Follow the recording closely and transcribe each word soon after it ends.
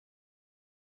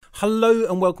Hello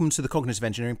and welcome to the Cognitive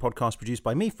Engineering Podcast produced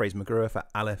by me, Fraser McGruer, for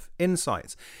Aleph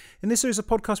Insights. In this series of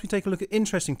podcasts, we take a look at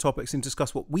interesting topics and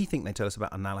discuss what we think they tell us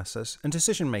about analysis and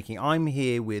decision making. I'm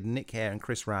here with Nick Hare and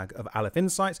Chris Ragg of Aleph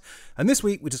Insights, and this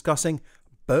week we're discussing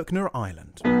Berkner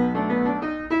Island.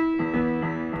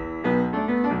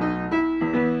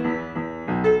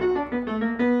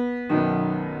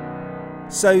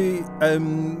 So,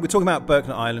 we're talking about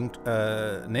Berkner Island,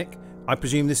 Nick. I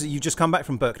presume you've just come back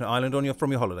from Berkner Island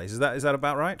from your holidays. Is that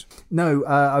about right? No,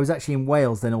 I was actually in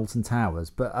Wales, then Alton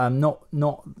Towers, but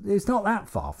it's not that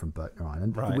far from Berkner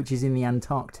Island, right, which is in the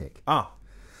Antarctic.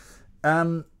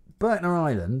 Berkner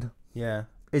Island,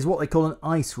 is what they call an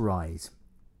ice rise.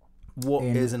 What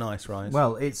is an ice rise?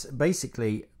 Well, it's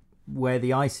basically where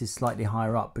the ice is slightly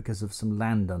higher up because of some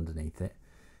land underneath it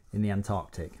in the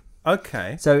Antarctic.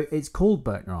 Okay. So it's called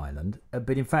Berkner Island,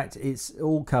 but in fact it's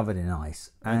all covered in ice.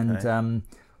 And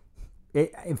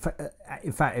in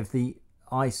fact, if the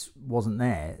ice wasn't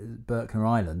there, Berkner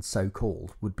Island, so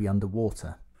called, would be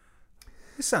underwater.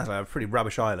 This sounds like a pretty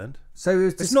rubbish island. So it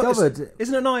was discovered.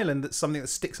 Isn't an island that's something that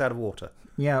sticks out of water?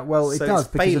 Yeah, well, it does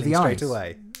because of the ice. Straight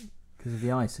away. Because of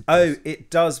the ice. Oh, it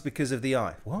does because of the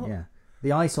ice. What? Yeah.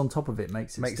 The ice on top of it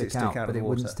makes it stick out, but it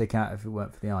wouldn't stick out if it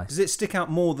weren't for the ice. Does it stick out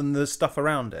more than the stuff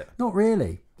around it? Not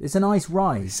really. It's an ice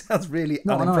rise. It sounds really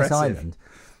not unimpressive. An ice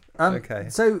island. Okay.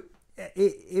 So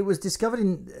it was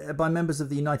discovered by members of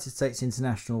the United States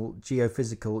International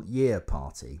Geophysical Year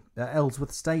Party at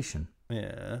Ellsworth Station.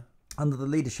 Yeah. Under the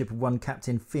leadership of one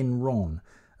Captain Finn Ron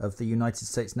of the United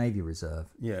States Navy Reserve.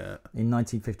 Yeah. In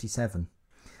 1957.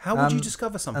 How would you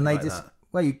discover something like that?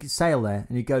 Well, you could sail there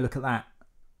and you go look at that.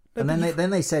 And then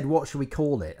they said, what should we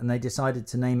call it? And they decided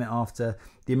to name it after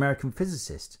the American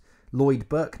physicist Lloyd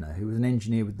Berkner, who was an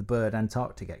engineer with the Byrd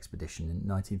Antarctic expedition in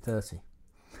 1930.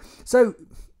 So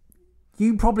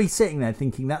you probably sitting there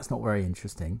thinking that's not very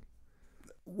interesting.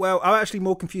 Well, I'm actually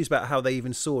more confused about how they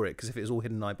even saw it, because if it was all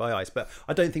hidden by ice. But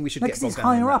I don't think we should get bogged down. Because it's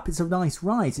higher up. It's a nice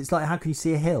rise. It's like, how can you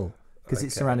see a hill? Because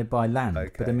it's surrounded by land.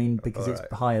 Okay. But I mean, because it's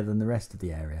higher than the rest of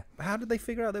the area. How did they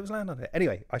figure out there was land on it?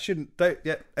 Anyway,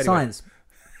 anyway. Science.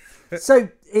 So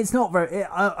it's not very.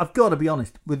 I've got to be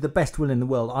honest. With the best will in the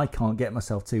world, I can't get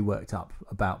myself too worked up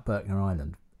about Berkner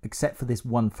Island, except for this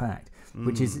one fact,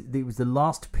 which is it was the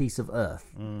last piece of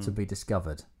Earth to be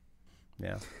discovered.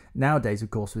 Yeah. Nowadays,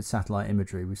 of course, with satellite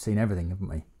imagery, we've seen everything, haven't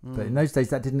we? But in those days,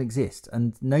 that didn't exist,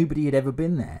 and nobody had ever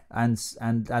been there and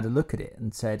had a look at it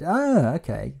and said, "Oh,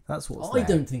 okay, that's what's there." I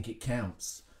don't think it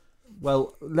counts.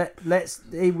 Well, let's.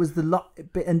 It was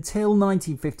until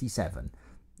 1957.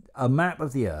 A map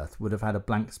of the Earth would have had a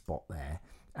blank spot there,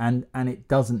 and it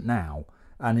doesn't now,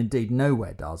 and indeed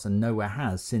nowhere does, and nowhere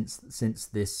has since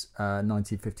this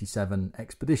 1957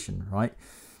 expedition. Right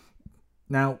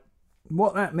now,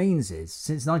 what that means is,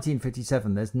 since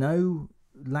 1957, there's no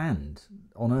land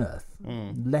on Earth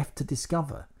left to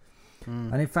discover,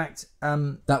 and in fact,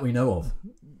 that we know of.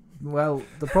 Well,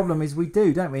 the problem is we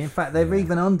do, don't we? In fact, they're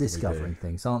even undiscovering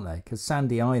things, aren't they? Because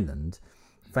Sandy Island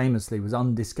famously was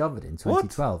undiscovered in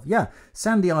 2012. What? Yeah,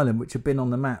 Sandy Island, which had been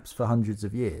on the maps for hundreds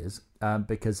of years,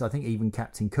 because I think even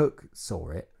Captain Cook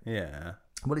saw it. Yeah.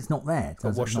 Well, it's not there.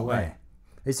 It's washed not away. there.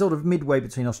 It's sort of midway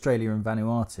between Australia and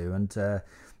Vanuatu,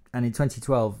 and in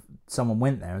 2012, someone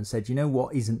went there and said, "You know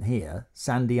what isn't here?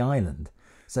 Sandy Island."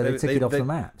 So they took it off the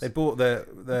maps. They bought their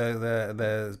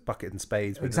bucket and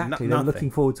spades. With Exactly. They were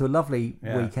looking forward to a lovely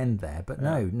weekend there, but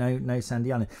no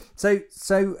Sandy Island.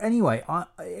 So anyway, I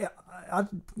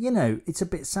it's a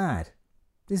bit sad,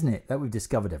 isn't it, that we've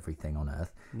discovered everything on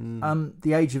Earth.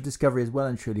 The age of discovery is well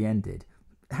and truly ended.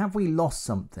 Have we lost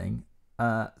something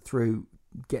through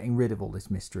getting rid of all this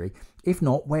mystery? If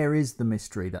not, where is the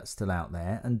mystery that's still out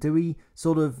there? And do we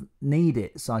sort of need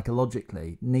it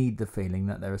psychologically, need the feeling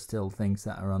that there are still things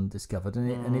that are undiscovered?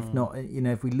 And if not,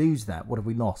 if we lose that, what have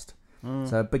we lost?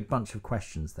 So a big bunch of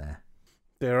questions there.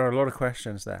 There are a lot of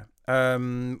questions there.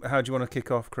 How do you want to kick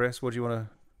off, Chris? What do you want to...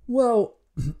 Well,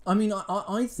 I mean,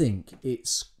 I think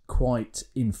it's quite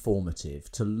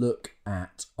informative to look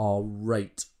at our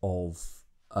rate of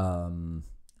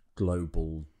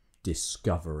global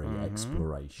discovery,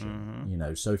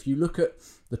 exploration. So if you look at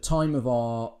the time of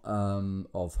our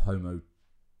of Homo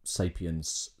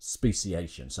sapiens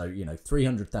speciation, so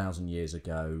 300,000 years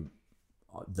ago,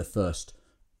 the first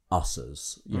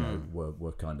users,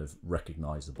 were kind of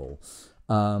recognizable.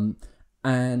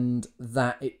 And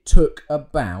that it took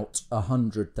about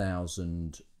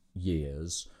 100,000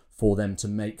 years for them to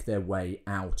make their way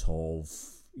out of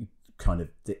kind of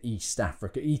the East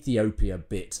Africa, Ethiopia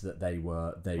bit that they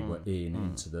were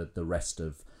into the rest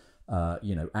of,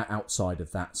 outside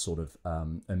of that sort of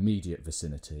immediate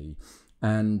vicinity.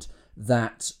 And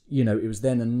that, you know, it was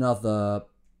then another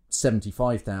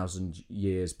 75,000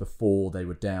 years before they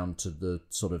were down to the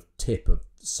sort of tip of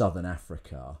southern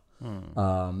Africa.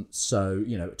 So,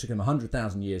 you know, it took them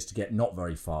 100,000 years to get not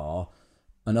very far,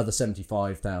 another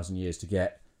 75,000 years to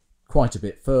get quite a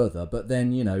bit further. But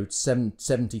then, you know,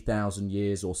 70,000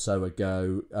 years or so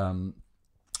ago,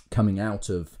 coming out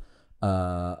of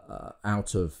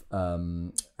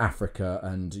Africa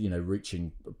and, you know,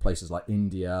 reaching places like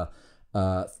India,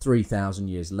 3,000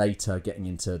 years later, getting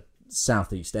into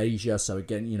Southeast Asia. So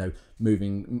again, you know,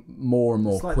 moving more and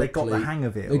more it's like quickly. They got the hang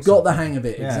of it. They got the hang of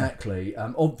it, exactly.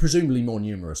 Or presumably more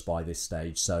numerous by this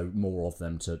stage, so more of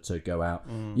them to go out.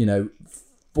 You know,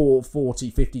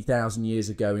 50,000 years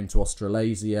ago into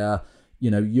Australasia. You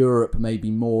know, Europe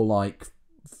maybe more like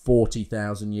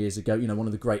 40,000 years ago. You know, one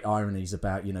of the great ironies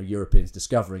about, you know, Europeans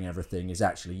discovering everything is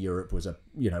actually Europe was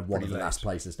one of the last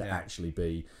places to actually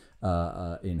be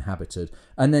inhabited.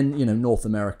 And then, you know, North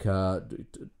America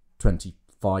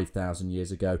 25,000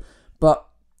 years ago, but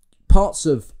parts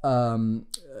of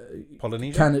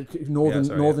Polynesia,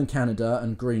 northern Canada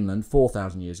and Greenland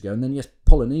 4,000 years ago, and then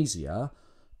Polynesia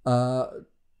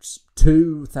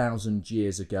 2,000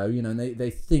 years ago. You know, and they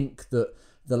think that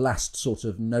the last sort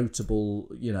of notable,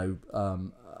 you know,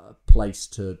 place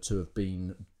to have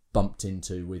been bumped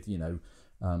into with, you know,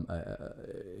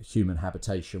 human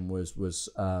habitation was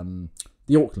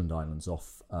the Auckland Islands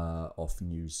off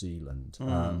New Zealand.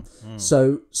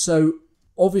 So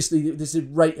obviously there's a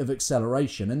rate of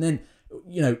acceleration, and then,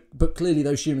 you know, but clearly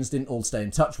those humans didn't all stay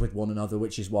in touch with one another,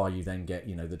 which is why you then get,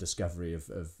 you know, the discovery of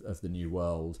the New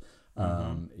World,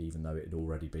 even though it had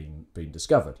already been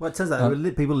discovered. Well, it turns out there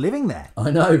were people living there.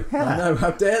 I know.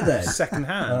 How dare they? Second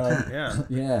hand.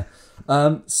 Yeah.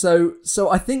 So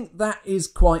I think that is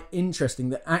quite interesting,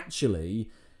 that actually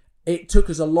it took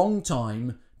us a long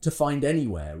time to find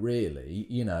anywhere, really,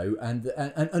 you know, and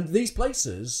these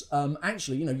places,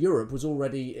 actually, you know, Europe was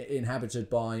already inhabited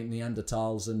by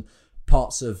Neanderthals and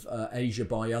parts of Asia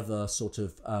by other sort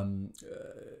of,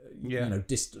 you know,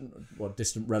 distant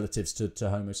relatives to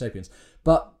Homo sapiens.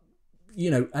 But,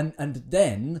 you know, and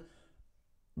then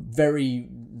very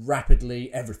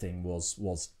rapidly everything was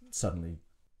suddenly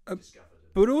discovered.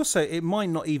 But also, it might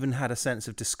not even had a sense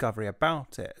of discovery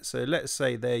about it. So let's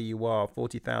say there you are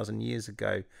 40,000 years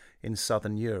ago in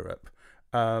southern Europe,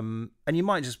 and you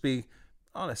might just be,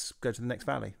 let's go to the next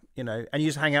valley, you know, and you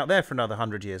just hang out there for another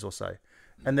 100 years or so.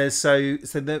 And there's but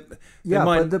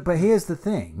here's the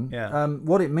thing. Yeah.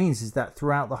 What it means is that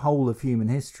throughout the whole of human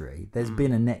history, there's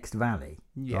been a next valley,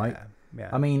 right?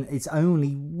 Yeah. I mean, it's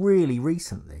only really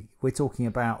recently, we're talking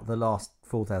about the last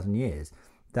 4,000 years,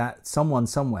 that someone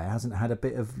somewhere hasn't had a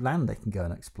bit of land they can go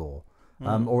and explore,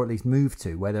 or at least move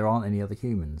to, where there aren't any other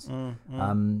humans.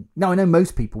 Now, I know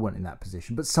most people weren't in that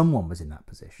position, but someone was in that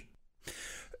position.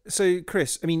 So,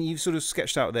 Chris, I mean, you've sort of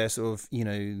sketched out there sort of, you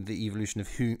know, the evolution of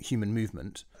human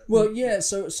movement. Well, yeah,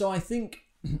 so I think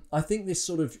this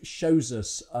sort of shows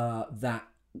us that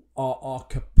our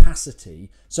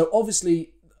capacity. So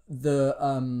obviously the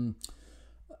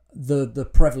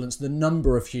prevalence, the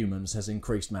number of humans has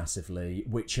increased massively,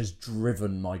 which has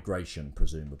driven migration,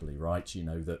 presumably, right? You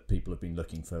know, that people have been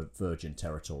looking for virgin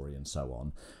territory and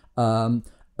so on.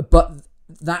 But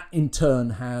that in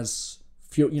turn has,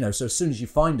 you know, so as soon as you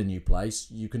find a new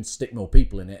place, you can stick more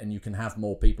people in it, and you can have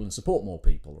more people and support more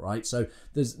people, right? So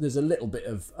there's a little bit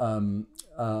of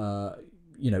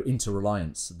you know,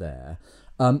 interreliance there.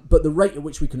 But the rate at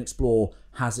which we can explore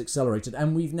has accelerated,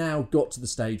 and we've now got to the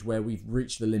stage where we've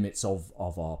reached the limits of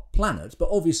our planet. But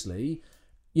obviously,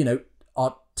 you know,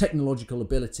 our technological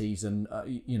abilities and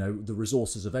you know, the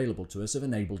resources available to us have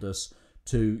enabled us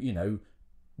to, you know,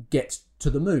 get to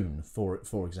the moon,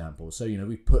 for example. So, you know,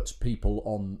 we put people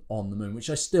on the moon, which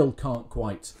I still can't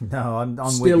quite. No, I'm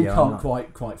still with you. Can't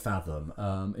quite fathom.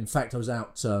 In fact, I was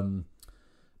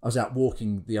out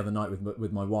walking the other night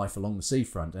with my wife along the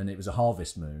seafront, and it was a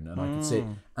harvest moon, and I could see it,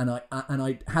 and I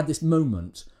had this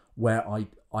moment where I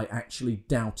actually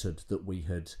doubted that we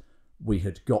had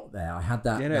got there. I had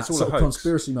that sort of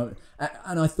conspiracy moment,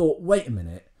 and I thought, wait a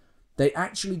minute, they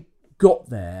actually got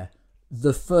there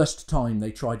the first time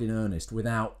they tried in earnest,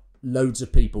 without loads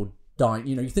of people dying.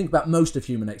 You know, you think about most of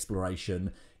human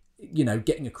exploration, you know,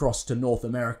 getting across to North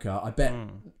America, I bet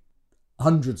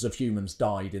hundreds of humans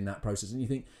died in that process. And you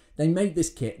think, they made this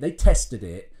kit, they tested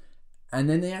it, and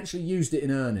then they actually used it in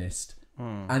earnest,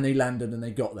 and they landed and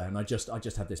they got there. And I just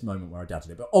had this moment where I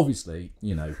doubted it. But obviously,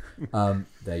 you know,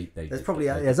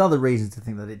 there's other reasons to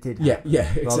think that it did happen. Yeah,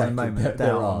 exactly. Rather than a moment of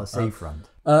doubt on the seafront.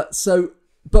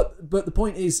 But the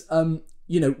point is,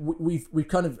 you know, we've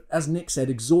kind of, as Nick said,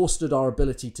 exhausted our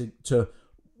ability to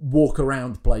walk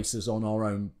around places on our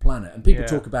own planet. And people Yeah.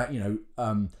 talk about,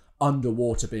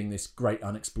 underwater being this great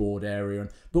unexplored area,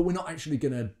 but we're not actually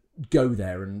going to go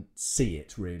there and see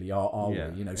it, really, are Yeah.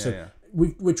 we? Yeah, So yeah.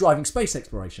 we're driving space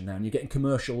exploration now, and you're getting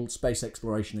commercial space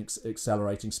exploration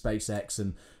accelerating, SpaceX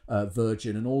and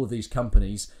Virgin and all of these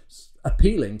companies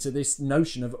appealing to this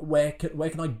notion of where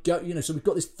can I go? So we've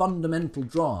got this fundamental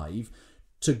drive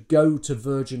to go to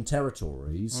virgin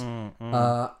territories,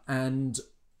 and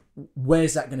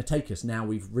where's that going to take us? Now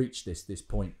we've reached this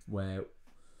point where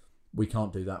we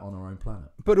can't do that on our own planet.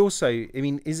 But also, I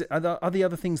mean, are the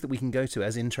other things that we can go to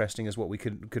as interesting as what we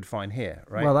could find here,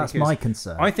 right? Well, that's Because my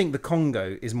concern. I think the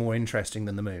Congo is more interesting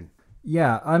than the moon.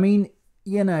 Yeah, I mean,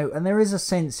 and there is a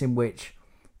sense in which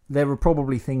there are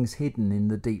probably things hidden in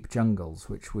the deep jungles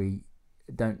which we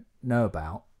don't know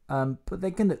about. But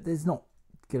there's not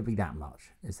going to be that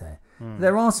much, is there?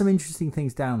 There are some interesting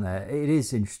things down there. It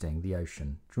is interesting, the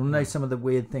ocean. Do you want to know some of the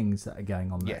weird things that are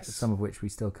going on there? Yes. Some of which we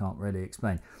still can't really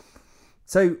explain.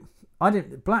 So,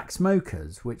 black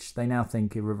smokers, which they now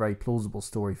think are a very plausible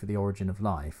story for the origin of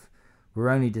life, were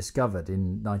only discovered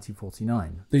in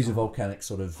 1949. These are volcanic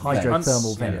sort of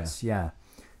Hydrothermal vents. vents, yeah.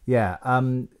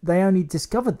 They only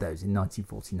discovered those in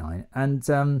 1949, and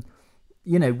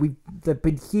they've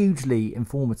been hugely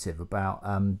informative about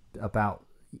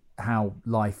how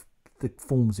life, the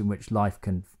forms in which life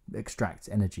can extract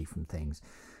energy from things.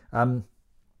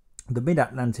 The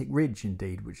Mid-Atlantic Ridge,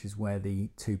 indeed, which is where the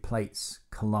two plates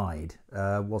collide,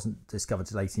 wasn't discovered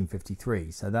till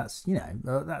 1853. So that's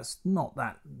that's not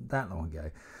that long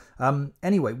ago.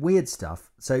 Anyway, weird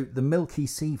stuff. So the Milky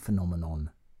Sea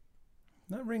phenomenon.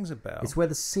 That rings a bell. It's where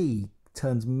the sea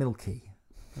turns milky.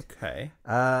 Okay.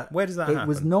 Where does that happen? It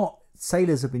was not.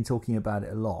 Sailors have been talking about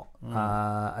it a lot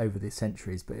over the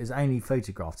centuries, but it was only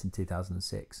photographed in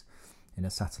 2006 in a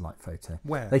satellite photo.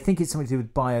 Where? They think it's something to do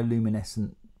with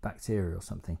bioluminescent bacteria or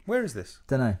something. Where is this?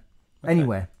 Don't know. Okay.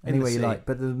 Anywhere you sea. like,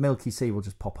 but the Milky Sea will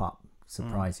just pop up,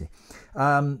 surprise you.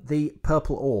 The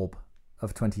Purple Orb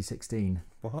of 2016.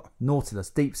 What? Nautilus,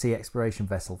 deep sea exploration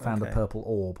vessel, found Okay. a purple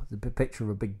orb. The picture of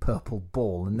a big purple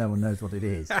ball, and no one knows what it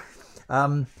is.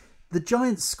 The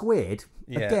giant squid,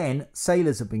 Yeah. again,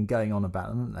 sailors have been going on about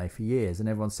them, haven't they, for years, and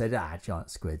everyone said, giant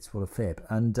squids, what a fib.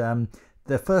 And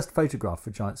the first photograph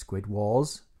for giant squid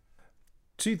was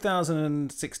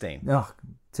 2016.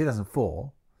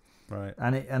 2004, Right.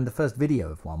 and the first video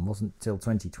of one wasn't till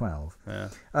 2012. Yeah.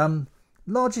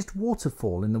 Largest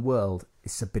waterfall in the world.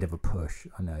 It's a bit of a push,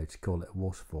 I know, to call it a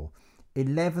waterfall.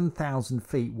 11,000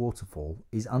 feet waterfall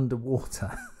is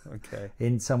underwater Okay.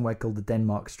 in somewhere called the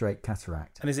Denmark Strait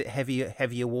Cataract. And is it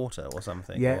heavier water or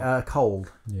something? Or- Yeah,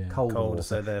 cold. Yeah. Cold Cold, water.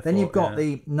 so therefore, Then you've got yeah.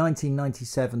 the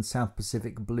 1997 South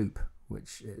Pacific bloop,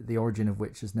 which the origin of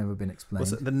which has never been explained.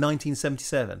 What's it, the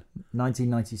 1977?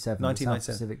 1997, the South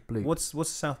 1997. Pacific bloop. What's the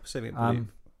South Pacific bloop?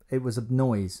 It was a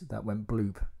noise that went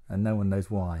bloop, and no one knows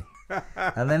why.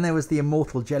 And then there was the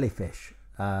immortal jellyfish,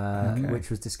 which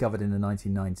was discovered in the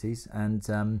 1990s, and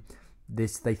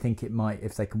they think it might,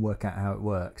 if they can work out how it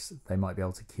works, they might be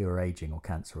able to cure aging or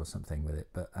cancer or something with it.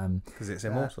 But Because it's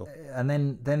immortal. and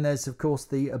then there's of course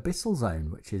the abyssal zone,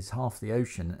 which is half the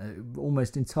ocean,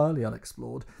 almost entirely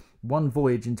unexplored. One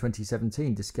voyage in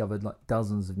 2017 discovered like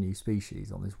dozens of new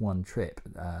species on this one trip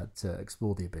to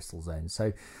explore the abyssal zone.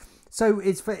 So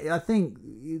it's, I think,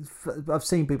 I've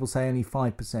seen people say only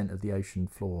 5% of the ocean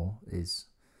floor is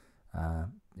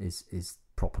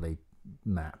properly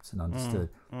mapped and understood.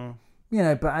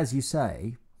 But as you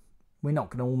say, we're not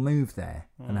going to all move there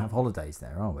and have holidays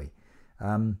there, are we?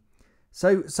 I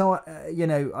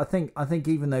think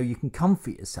even though you can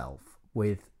comfort yourself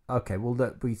with, okay, well,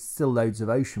 look, we still loads of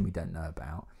ocean we don't know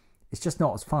about. It's just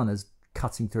not as fun as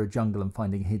cutting through a jungle and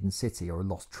finding a hidden city or a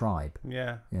lost tribe.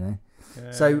 Yeah. Yeah,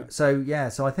 so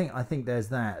I think there's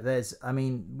that.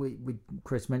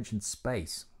 Chris mentioned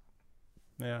space.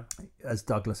 Yeah. As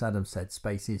Douglas Adams said,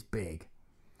 space is big.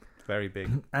 Very big.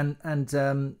 And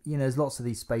there's lots of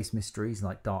these space mysteries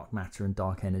like dark matter and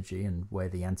dark energy and where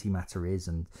the antimatter is,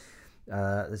 and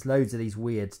there's loads of these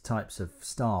weird types of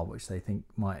star which they think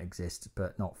might exist,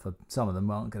 but not for some of them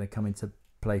aren't going to come into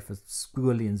play for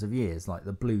squillions of years, like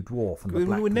the blue dwarf and the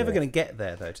black We're never dwarf. going to get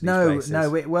there though. To these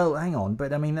places. Well, hang on,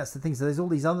 but I mean that's the thing. So there's all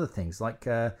these other things like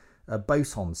a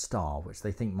boson star, which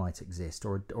they think might exist,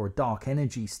 or a dark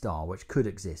energy star, which could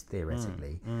exist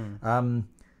theoretically.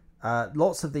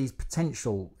 Lots of these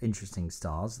potential interesting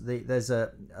stars. There's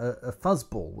a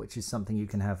fuzzball, which is something you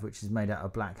can have, which is made out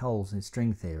of black holes in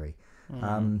string theory.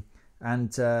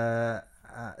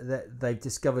 They've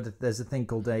discovered that there's a thing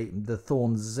called the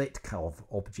Thorne-Zitkov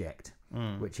object,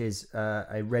 which is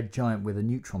a red giant with a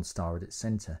neutron star at its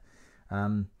center.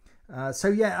 So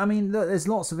yeah, I mean, look, there's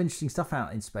lots of interesting stuff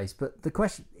out in space, but the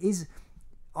question is,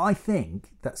 I think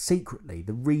that secretly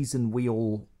the reason we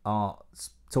all are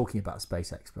talking about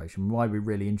space exploration, why we're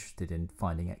really interested in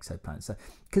finding exoplanets, so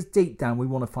because deep down we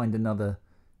want to find another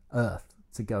Earth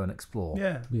to go and explore.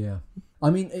 Yeah. I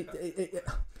mean,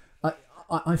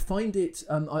 I find it.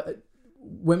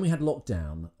 When we had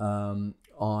lockdown,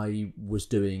 I was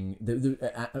doing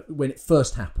when it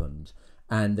first happened,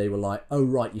 and they were like, "Oh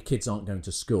right, your kids aren't going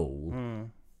to school.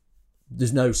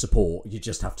 There's no support. You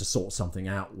just have to sort something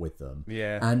out with them."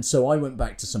 Yeah. And so I went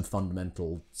back to some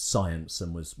fundamental science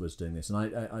and was doing this, and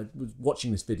I was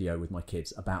watching this video with my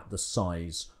kids about the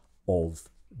size of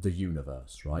the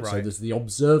universe, right? So there's the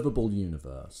observable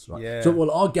universe, right? Yeah. So, well,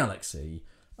 our galaxy,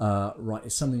 right,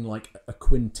 is something like a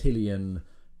quintillion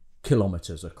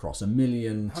kilometers across,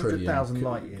 1,000,000 trillion. 100,000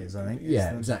 light years, I think.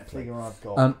 Yeah, exactly. Figure I've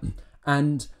got.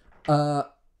 And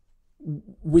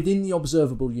within the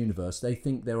observable universe, they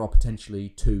think there are potentially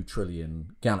 2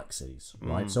 trillion galaxies,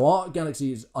 right? So our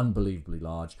galaxy is unbelievably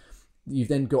large. You've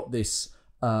then got this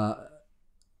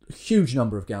huge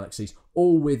number of galaxies,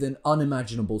 all with an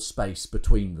unimaginable space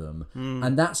between them,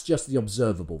 and that's just the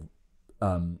observable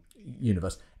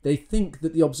universe. They think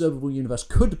that the observable universe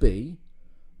could be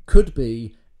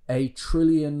a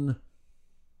trillion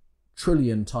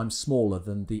times smaller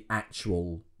than the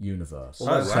actual universe.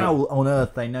 Well, how on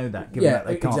earth they know that, given that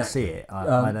they can't see it? I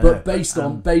don't know. But based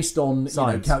on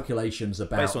calculations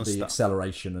about the stuff.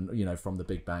 acceleration and from the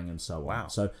Big Bang and so on. Wow.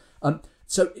 So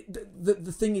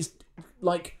the thing is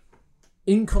like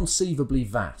inconceivably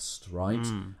vast, right?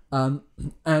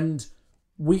 And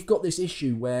we've got this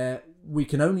issue where we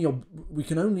can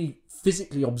only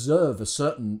physically observe a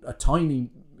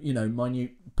tiny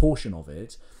minute portion of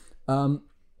it, and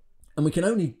we can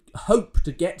only hope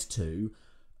to get to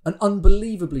an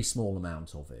unbelievably small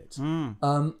amount of it.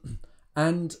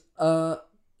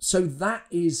 So that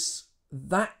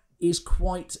is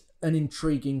quite an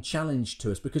intriguing challenge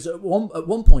to us, because at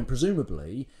one point,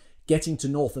 presumably, getting to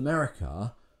North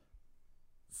America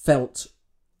felt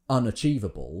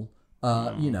unachievable.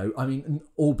 I mean,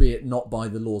 albeit not by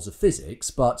the laws of physics,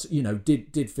 but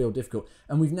did feel difficult.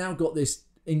 And we've now got this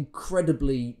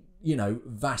incredibly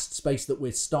vast space that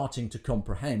we're starting to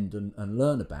comprehend and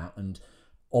learn about and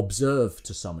observe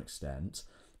to some extent,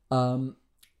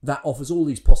 that offers all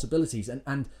these possibilities. And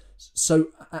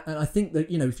I think that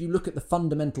if you look at the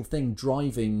fundamental thing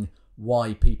driving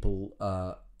why people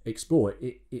explore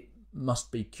it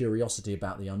must be curiosity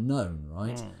about the unknown,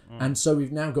 right? And so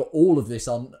we've now got all of this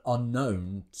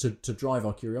unknown to drive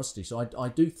our curiosity. So I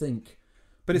do think,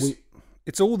 but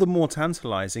it's all the more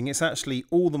tantalizing. It's actually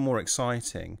all the more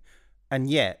exciting, and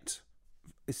yet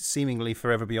it's seemingly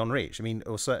forever beyond reach. I mean,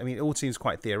 it all seems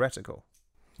quite theoretical.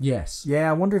 Yes. Yeah,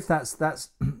 I wonder if that's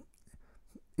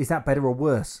is that better or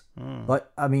worse? Like,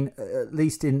 I mean, at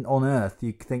least on Earth,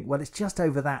 you think, well, it's just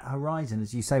over that horizon.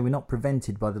 As you say, we're not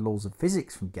prevented by the laws of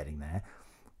physics from getting there.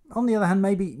 On the other hand,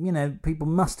 maybe, people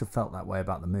must have felt that way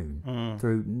about the moon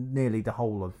through nearly the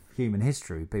whole of human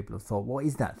history. People have thought, what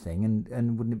is that thing?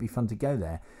 And wouldn't it be fun to go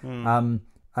there?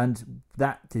 And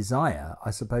that desire,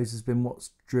 I suppose, has been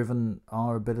what's driven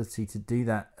our ability to do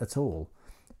that at all.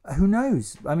 Who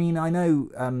knows? I mean, I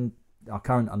know our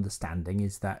current understanding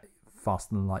is that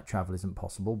faster than light travel isn't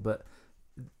possible, but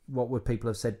what would people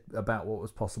have said about what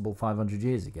was possible 500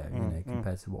 years ago,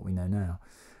 compared to what we know now?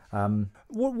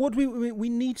 What we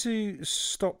need to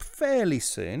stop fairly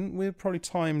soon. We're probably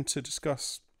time to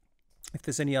discuss if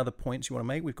there's any other points you want to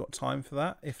make. We've got time for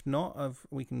that. If not,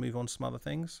 we can move on to some other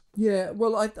things. Yeah,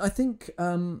 well, I think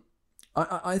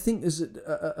I think there's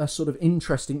a sort of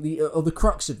interesting the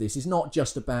crux of this is not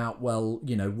just about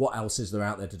what else is there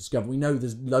out there to discover. We know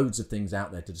there's loads of things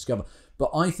out there to discover, but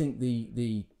I think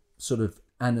the sort of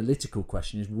analytical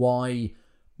question is why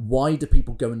do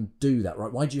people go and do that,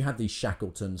 right? Why do you have these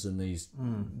Shackletons and these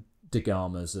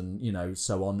DeGamas and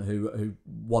so on who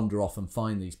wander off and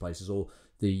find these places, or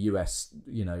the US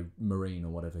Marine or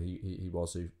whatever he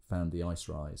was who found the ice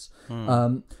rise?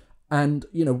 And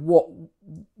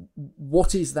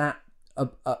what is that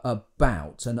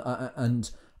about?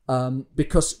 And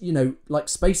because like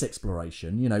space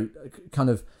exploration, kind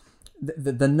of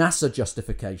the NASA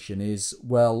justification is,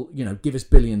 give us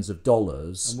billions of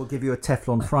dollars, and we'll give you a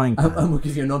Teflon frying pan, and we'll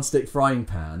give you a non-stick frying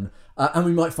pan, and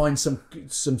we might find some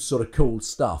sort of cool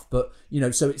stuff. But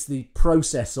so it's the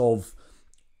process of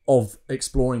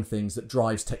exploring things that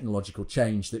drives technological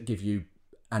change that give you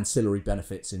ancillary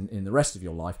benefits in the rest of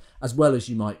your life, as well as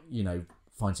you might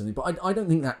find something. But I don't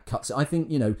think that cuts it. I think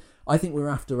we're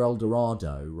after El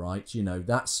Dorado, right?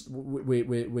 That's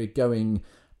we're going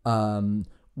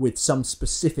with some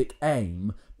specific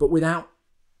aim, but without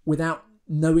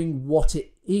knowing what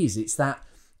it is. It's that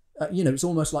it's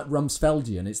almost like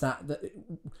Rumsfeldian. It's that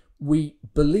we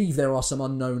believe there are some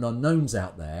unknown unknowns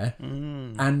out there,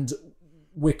 and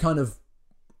we're kind of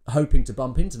hoping to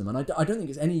bump into them. And I don't think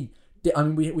it's any. I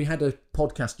mean, we had a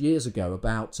podcast years ago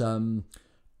about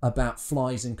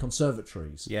flies in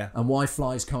conservatories, and why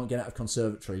flies can't get out of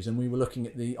conservatories, and we were looking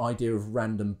at the idea of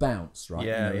random bounce, right?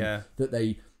 That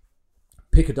they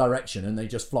pick a direction and they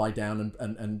just fly down,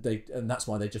 and that's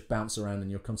why they just bounce around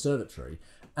in your conservatory.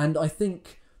 And I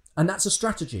think, and that's a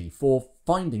strategy for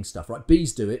finding stuff, right?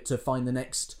 Bees do it to find the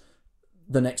next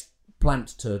plant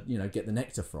to get the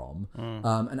nectar from,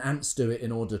 and ants do it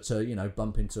in order to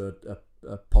bump into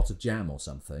a pot of jam or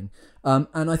something.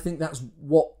 And I think that's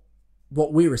what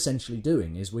we're essentially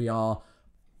doing is we are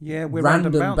we're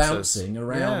random bouncing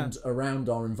around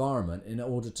our environment in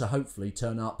order to hopefully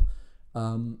turn up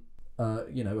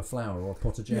a flower or a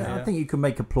pot of jam. I think you can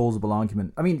make a plausible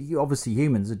argument. I mean, obviously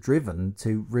humans are driven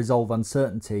to resolve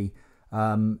uncertainty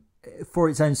for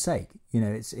its own sake.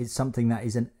 It's something that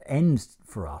is an end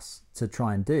for us to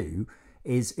try and do.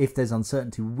 Is if there's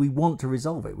uncertainty, we want to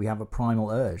resolve it. We have a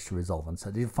primal urge to resolve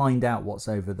uncertainty, to find out what's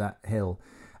over that hill.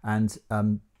 And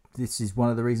this is one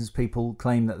of the reasons people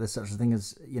claim that there's such a thing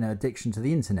as addiction to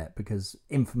the internet, because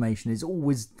information is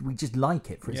always, we just like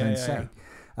it for its own sake.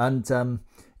 And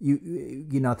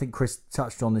I think Chris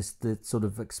touched on this, the sort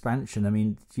of expansion. I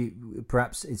mean,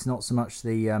 perhaps it's not so much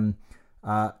the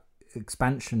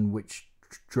expansion which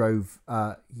drove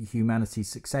humanity's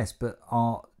success, but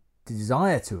our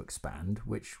desire to expand,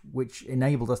 which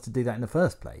enabled us to do that in the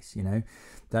first place.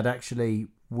 That actually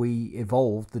we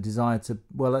evolved the desire to,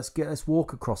 well, let's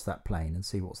walk across that plane and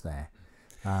see what's there.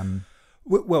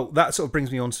 Well, that sort of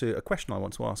brings me on to a question I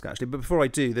want to ask, actually. But before I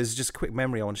do, there's just a quick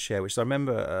memory I want to share, which I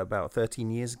remember about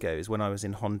 13 years ago is when I was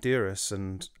in Honduras,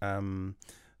 and I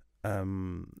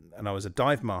was a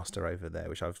dive master over there,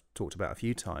 which I've talked about a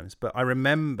few times. But I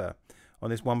remember on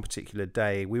this one particular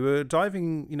day, we were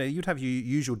diving, you'd have your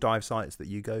usual dive sites that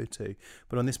you go to.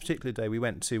 But on this particular day, we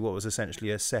went to what was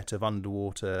essentially a set of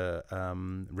underwater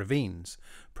ravines,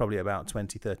 probably about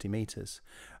 20, 30 meters.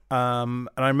 And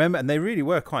I remember, and they really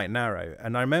were quite narrow.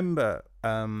 And I remember,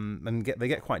 they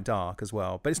get quite dark as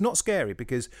well. But it's not scary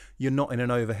because you're not in an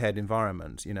overhead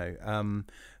environment,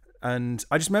 And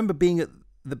I just remember being at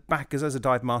the back, because as a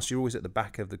dive master, you're always at the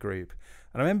back of the group.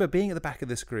 And I remember being at the back of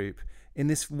this group in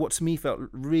this, what to me felt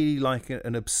really like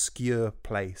an obscure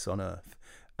place on Earth,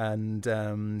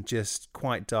 and just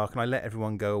quite dark. And I let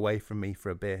everyone go away from me for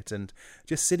a bit, and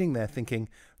just sitting there thinking,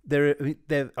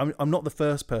 I'm not the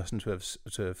first person to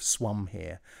have swum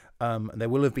here. There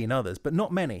will have been others, but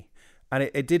not many. And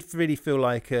it did really feel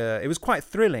like it was quite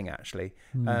thrilling, actually,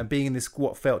 being in this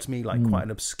what felt to me like quite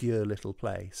an obscure little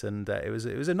place. And it was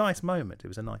a nice moment. It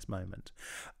was a nice moment.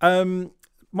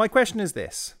 My question is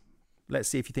this. Let's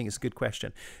see if you think it's a good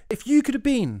question. If you could have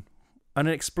been an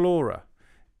explorer,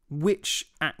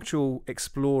 which actual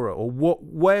explorer, or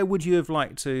where would you have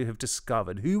liked to have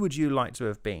discovered? Who would you like to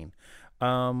have been?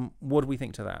 What do we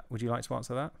think to that? Would you like to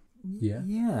answer that?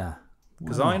 Yeah.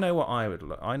 Because I know what I would.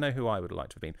 I know who I would like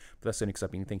to have been, but that's only because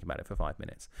I've been thinking about it for 5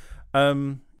 minutes.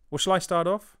 Well, shall I start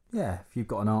off? Yeah, if you've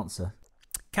got an answer.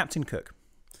 Captain Cook.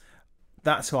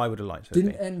 That's who I would have liked to have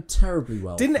been. Didn't end terribly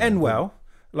well. Didn't end well.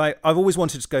 Like, I've always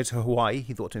wanted to go to Hawaii,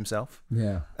 he thought to himself.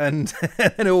 Yeah. And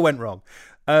it all went wrong.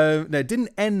 No, it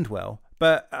didn't end well.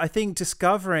 But I think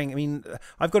discovering,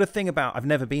 I've got a thing about, I've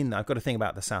never been there, I've got a thing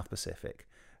about the South Pacific,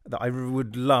 that I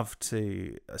would love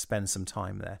to spend some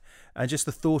time there. And just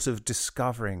the thought of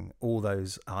discovering all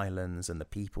those islands and the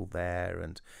people there,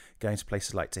 and going to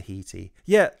places like Tahiti.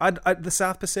 Yeah, the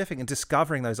South Pacific, and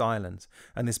discovering those islands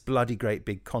and this bloody great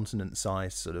big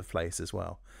continent-sized sort of place as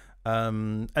well.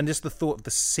 And just the thought of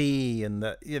the sea, and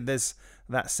there's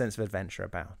that sense of adventure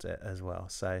about it as well.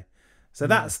 So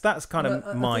that's kind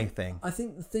of my thing. I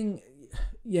think the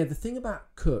thing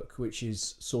about Cook, which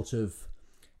is sort of,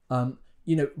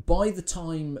 by the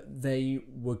time they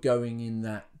were going in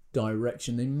that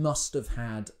direction, they must have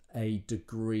had a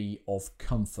degree of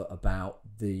comfort about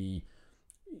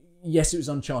yes, it was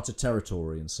uncharted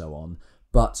territory and so on,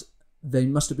 but they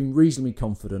must have been reasonably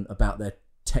confident about their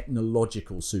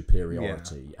technological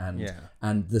superiority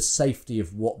and the safety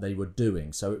of what they were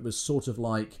doing. So it was sort of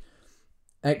like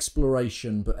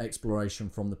exploration, but exploration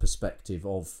from the perspective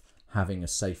of having a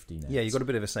safety net. Yeah, you got a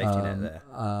bit of a safety net there.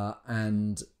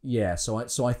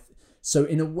 So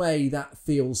in a way that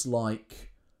feels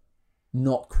like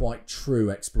not quite true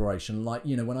exploration. Like,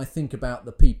 when I think about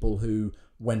the people who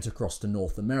went across to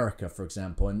North America, for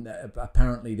example, and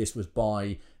apparently this was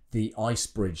by the ice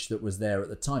bridge that was there at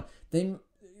the time. They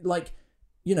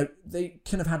they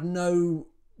kind of had no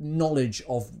knowledge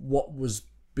of what was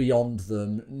beyond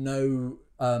them,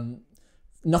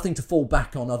 nothing to fall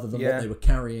back on other than what they were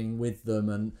carrying with them,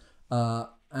 and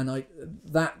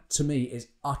that to me is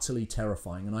utterly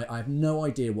terrifying, and I have no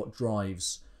idea what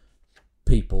drives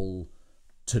people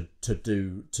to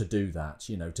do that.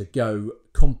 To go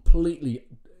completely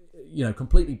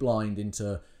blind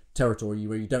into territory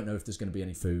where you don't know if there's going to be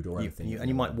any food or anything, and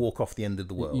you might walk off the end of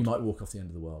the world. You might walk off the end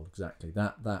of the world, exactly.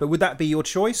 That. But would that be your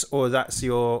choice, or that's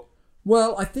your?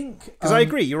 Well, I think because I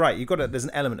agree, you're right. There's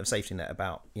an element of safety net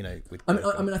about with.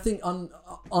 I think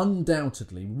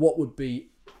undoubtedly, what would be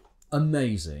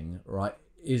amazing, right,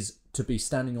 is to be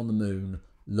standing on the moon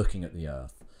looking at the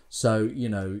Earth. So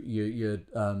your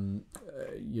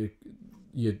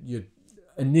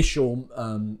initial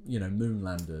moon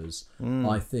landers.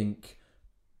 I think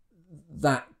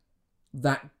that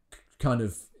kind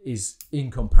of is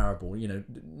incomparable.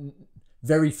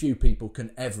 Very few people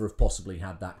can ever have possibly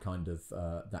had that kind of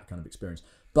experience.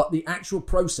 But the actual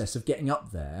process of getting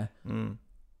up there,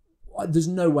 there's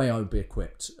no way I would be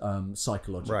equipped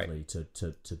psychologically to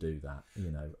do that.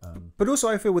 But also,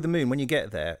 I feel with the moon, when you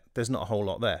get there, there's not a whole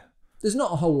lot there. There's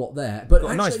not a whole lot there, but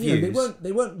actually, nice views.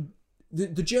 They weren't.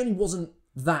 The journey wasn't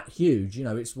that huge.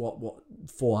 It's what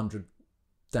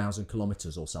 400,000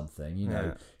 kilometers or something.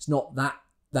 It's not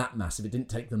that massive. It didn't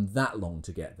take them that long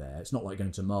to get there. It's not like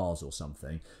going to Mars or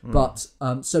something. But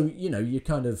so you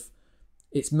kind of,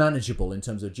 it's manageable in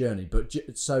terms of journey. But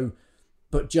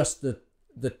just the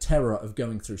terror of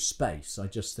going through space, I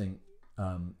just think,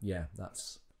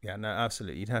 that's. Yeah, no,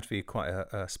 absolutely. You'd have to be quite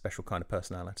a special kind of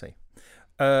personality.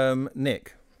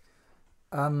 Nick.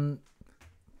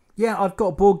 Yeah, I've got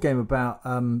a board game about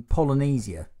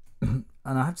Polynesia, and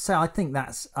I have to say, I think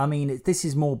that's. I mean, this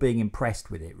is more being impressed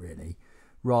with it, really,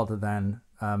 rather than.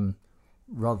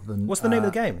 What's the name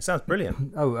of the game? It sounds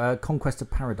brilliant. Conquest of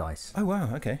Paradise. Oh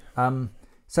wow, okay.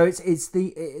 So it's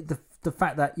the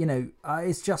fact that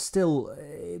it's just still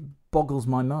it boggles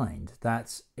my mind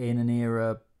that in an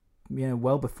era,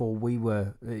 well before we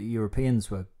were Europeans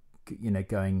were,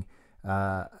 going.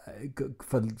 For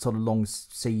sort of long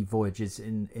sea voyages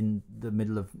in the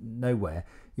middle of nowhere,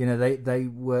 they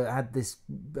had this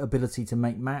ability to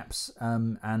make maps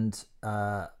and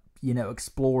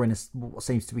explore in what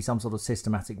seems to be some sort of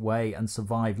systematic way and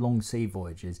survive long sea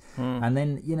voyages. And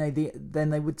then then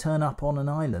they would turn up on an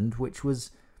island which was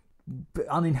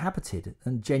uninhabited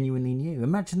and genuinely new.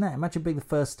 Imagine that. Imagine being the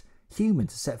first human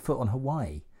to set foot on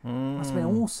Hawaii. Must have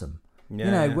been awesome.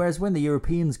 Whereas when the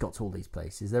Europeans got to all these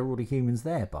places, there were already humans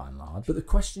there by and large. But the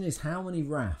question is, how many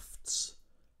rafts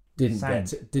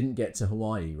didn't get to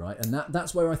Hawaii, right? And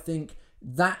that's where I think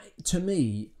that, to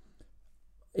me,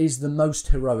 is the most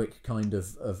heroic kind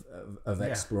of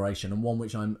exploration, and one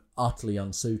which I'm utterly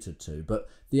unsuited to. But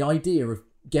the idea of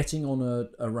getting on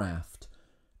a raft,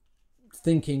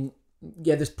 thinking,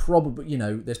 there's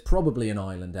probably an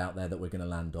island out there that we're going to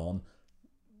land on.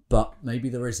 But maybe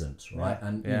there isn't, right?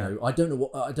 And I don't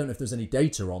know if there's any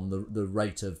data on the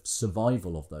rate of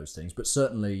survival of those things. But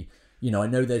certainly, I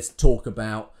know there's talk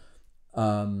about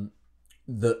the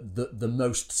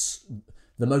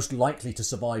most likely to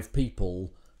survive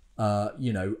people, are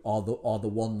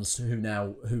the ones who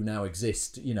now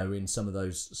exist, in some of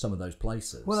those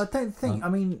places. Well, I don't think. I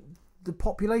mean, the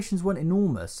populations weren't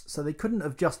enormous, so they couldn't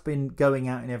have just been going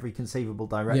out in every conceivable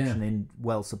direction in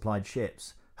well-supplied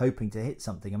ships, hoping to hit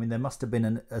something. I mean, there must have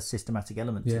been a systematic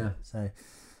element to it. So,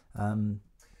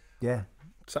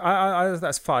 So I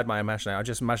that's fired my imagination. I'm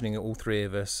just imagining all three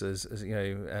of us as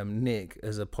Nick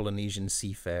as a Polynesian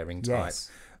seafaring type,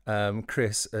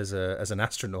 Chris as an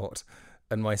astronaut,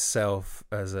 and myself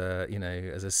as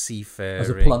a seafaring, as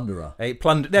a plunderer.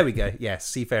 There we go. Yes,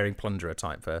 seafaring plunderer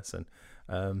type person.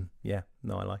 I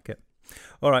like it.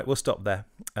 All right, we'll stop there.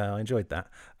 I enjoyed that.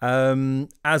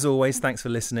 As always, thanks for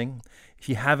listening. If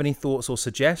you have any thoughts or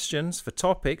suggestions for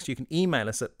topics, you can email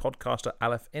us at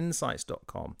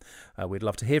podcast@alephinsights.com. We'd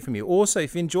love to hear from you. Also,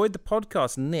 if you enjoyed the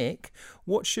podcast, Nick,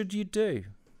 what should you do?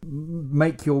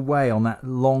 Make your way on that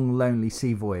long, lonely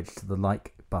sea voyage to the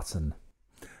like button.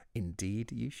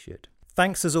 Indeed, you should.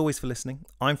 Thanks as always for listening.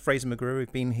 I'm Fraser McGrew.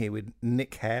 We've been here with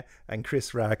Nick Hare and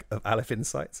Chris Ragg of Aleph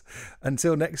Insights.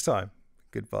 Until next time,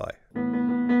 goodbye.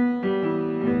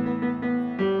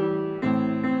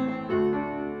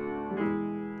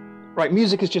 Right,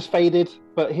 music has just faded,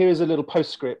 but here is a little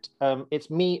postscript. It's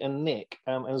me and Nick,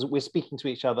 as we're speaking to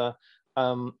each other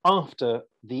after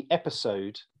the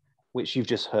episode which you've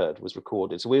just heard was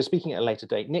recorded. So we're speaking at a later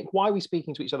date. Nick, why are we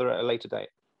speaking to each other at a later date?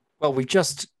 Well, we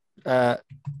just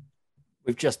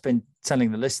We've just been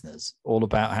telling the listeners all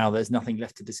about how there's nothing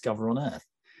left to discover on Earth.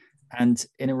 And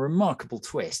in a remarkable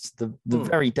twist, the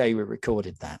very day we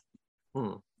recorded that,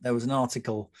 there was an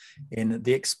article in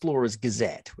the Explorers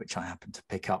Gazette, which I happened to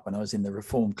pick up when I was in the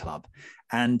Reform Club.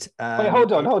 And wait,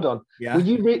 hold on. Yeah? Were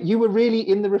you were really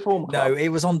in the Reform Club? No, it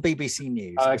was on BBC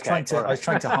News. Oh, okay. I was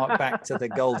trying to hark back to the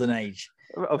golden age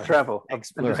of travel,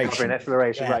 exploration.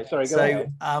 Yeah. Right. Sorry. Go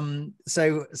ahead.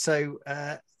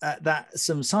 That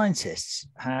some scientists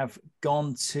have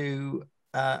gone to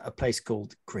a place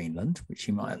called Greenland, which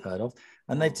you might have heard of,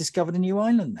 and they've discovered a new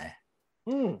island there.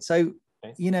 So,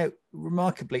 you know,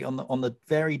 remarkably, on the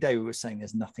very day we were saying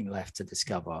there's nothing left to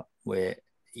discover, where,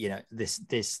 you know,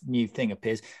 this new thing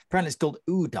appears. Apparently, it's called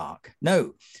Oodark.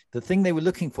 No, the thing they were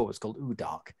looking for was called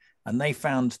Oodark, and they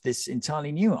found this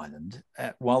entirely new island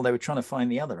while they were trying to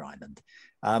find the other island.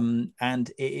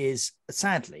 And it is,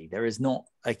 sadly, there is not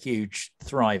a huge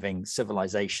thriving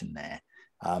civilization there,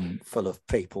 full of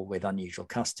people with unusual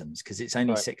customs, because it's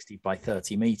only 60 by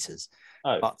 30 meters.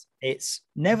 But it's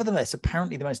nevertheless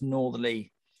apparently the most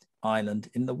northerly island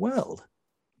in the world.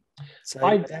 So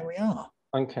there we are.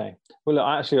 Okay. Well,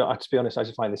 look, to be honest, I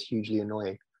just find this hugely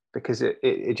annoying, because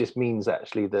it just means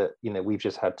actually that, you know, we've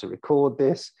just had to record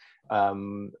this.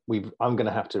 I'm going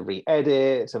to have to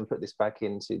re-edit and put this back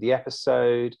into the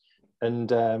episode, and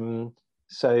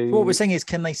so what we're saying is,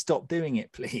 can they stop doing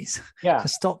it, please? Yeah,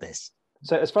 stop this.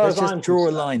 So as far as I'm draw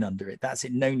a line under it. That's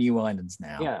it. No new islands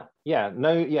now. Yeah.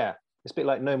 It's a bit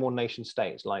like no more nation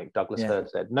states, like Douglas Hurd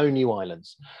said. No new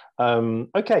islands.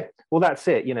 Okay, well, that's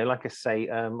it. You know, like I say,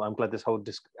 I'm glad this whole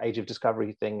age of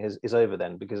discovery thing is over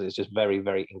then, because it's just very,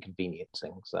 very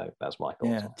inconveniencing. So that's my thoughts.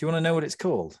 Yeah. Do you want to know what it's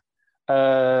called?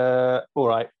 All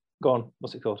right, go on.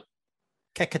 What's it called?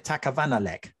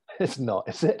 Kekatakavanalek. It's not,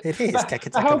 is it? It is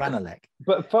Kekatakavanalek.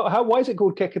 But why is it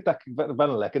called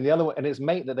Kekatakavanalek? And the other one, and its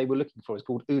mate that they were looking for, is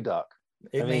called Oodark.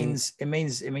 It means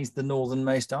the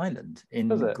northernmost island in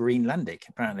Greenlandic,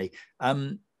 apparently.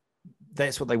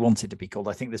 That's what they wanted to be called.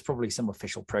 I think there's probably some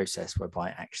official process whereby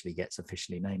it actually gets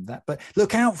officially named that. But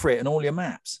look out for it on all your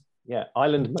maps. Yeah,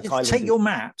 island. Take your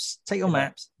maps,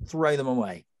 throw them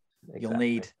away. Exactly. You'll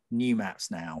need new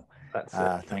maps now. That's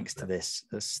it. Thanks to this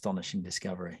astonishing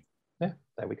discovery. Yeah,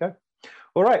 there we go.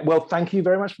 All right. Well, thank you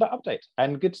very much for that update,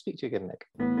 and good to speak to you again, Nick.